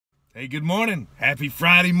Hey, good morning. Happy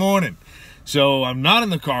Friday morning. So I'm not in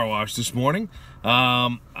the car wash this morning.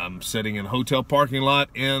 I'm sitting in a hotel parking lot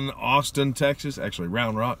in Austin, Texas, actually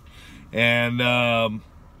Round Rock, and on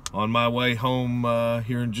my way home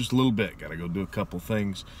here in just a little bit. Got to go do a couple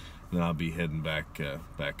things, then I'll be heading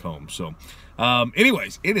back home. So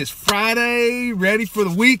anyways, it is Friday, ready for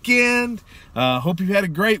the weekend. Hope you've had a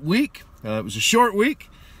great week. It was a short week,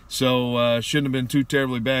 so shouldn't have been too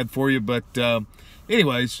terribly bad for you, but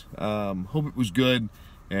anyways, hope it was good,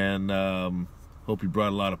 and hope you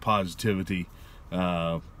brought a lot of positivity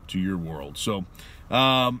to your world. So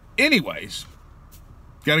anyways,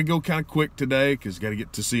 got to go kind of quick today because got to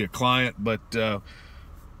get to see a client. But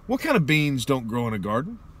what kind of beans don't grow in a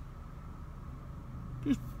garden?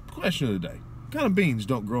 Just question of the day. What kind of beans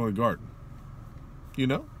don't grow in a garden? You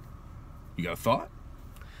know? You got a thought?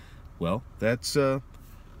 Well, that's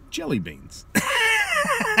jelly beans.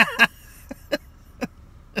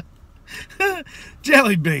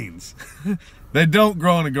 Jelly beans. They don't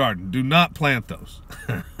grow in a garden. Do not plant those.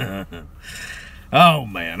 Oh,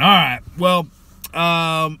 man. All right. Well,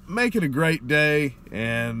 make it a great day,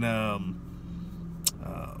 and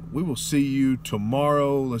we will see you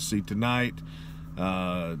tomorrow. Let's see, tonight.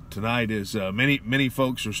 Tonight is many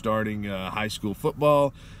folks are starting high school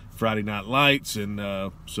football, Friday Night Lights,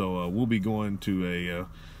 and so we'll be going to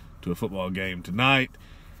a football game tonight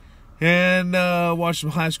and watch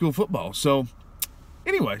some high school football. So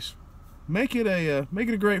anyways, make it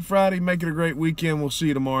a great Friday, make it a great weekend. We'll see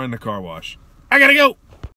you tomorrow in the car wash. I gotta go.